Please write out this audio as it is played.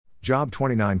Job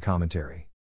 29 Commentary.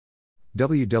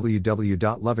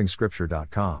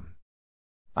 www.lovingscripture.com.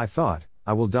 I thought,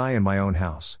 I will die in my own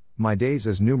house, my days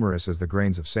as numerous as the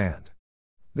grains of sand.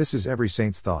 This is every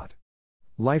saint's thought.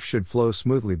 Life should flow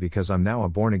smoothly because I'm now a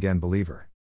born-again believer.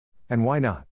 And why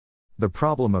not? The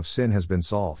problem of sin has been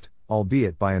solved,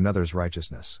 albeit by another's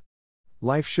righteousness.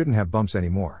 Life shouldn't have bumps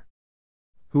anymore.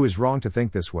 Who is wrong to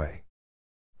think this way?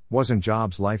 Wasn't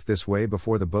Job's life this way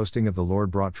before the boasting of the Lord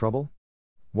brought trouble?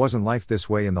 Wasn't life this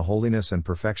way in the holiness and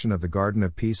perfection of the garden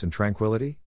of peace and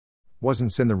tranquility?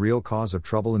 Wasn't sin the real cause of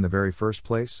trouble in the very first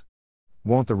place?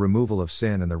 Won't the removal of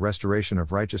sin and the restoration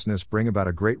of righteousness bring about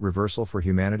a great reversal for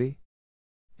humanity?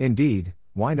 Indeed,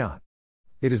 why not?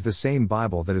 It is the same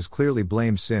Bible that has clearly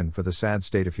blamed sin for the sad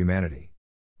state of humanity.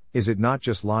 Is it not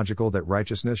just logical that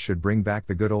righteousness should bring back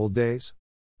the good old days?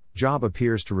 Job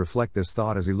appears to reflect this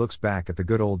thought as he looks back at the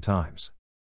good old times.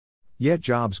 Yet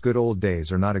Job's good old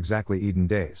days are not exactly Eden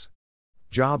days.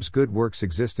 Job's good works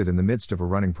existed in the midst of a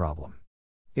running problem.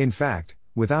 In fact,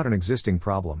 without an existing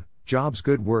problem, Job's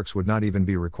good works would not even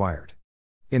be required.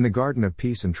 In the garden of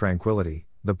peace and tranquility,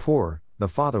 the poor, the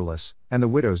fatherless, and the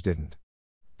widows didn't.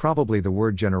 Probably the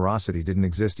word generosity didn't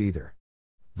exist either.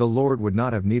 The Lord would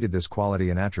not have needed this quality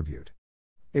and attribute.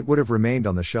 It would have remained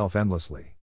on the shelf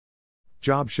endlessly.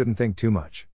 Job shouldn't think too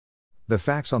much. The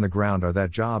facts on the ground are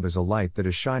that Job is a light that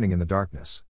is shining in the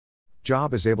darkness.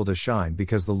 Job is able to shine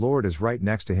because the Lord is right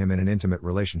next to him in an intimate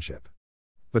relationship.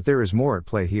 But there is more at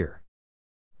play here.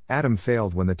 Adam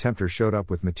failed when the tempter showed up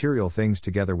with material things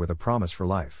together with a promise for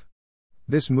life.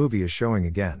 This movie is showing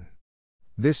again.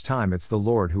 This time it's the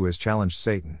Lord who has challenged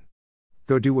Satan.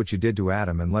 Go do what you did to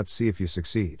Adam and let's see if you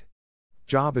succeed.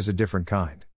 Job is a different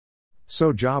kind.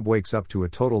 So Job wakes up to a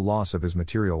total loss of his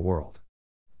material world.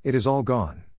 It is all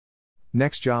gone.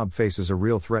 Next, Job faces a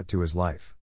real threat to his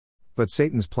life. But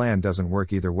Satan's plan doesn't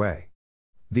work either way.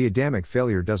 The Adamic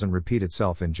failure doesn't repeat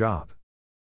itself in Job.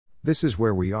 This is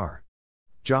where we are.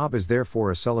 Job is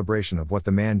therefore a celebration of what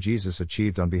the man Jesus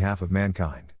achieved on behalf of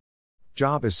mankind.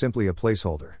 Job is simply a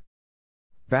placeholder.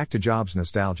 Back to Job's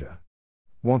nostalgia.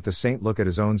 Won't the saint look at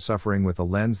his own suffering with a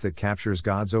lens that captures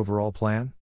God's overall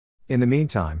plan? In the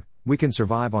meantime, we can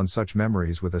survive on such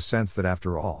memories with a sense that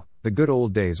after all, the good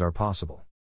old days are possible.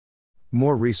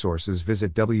 More resources,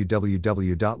 visit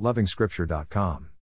www.lovingscripture.com.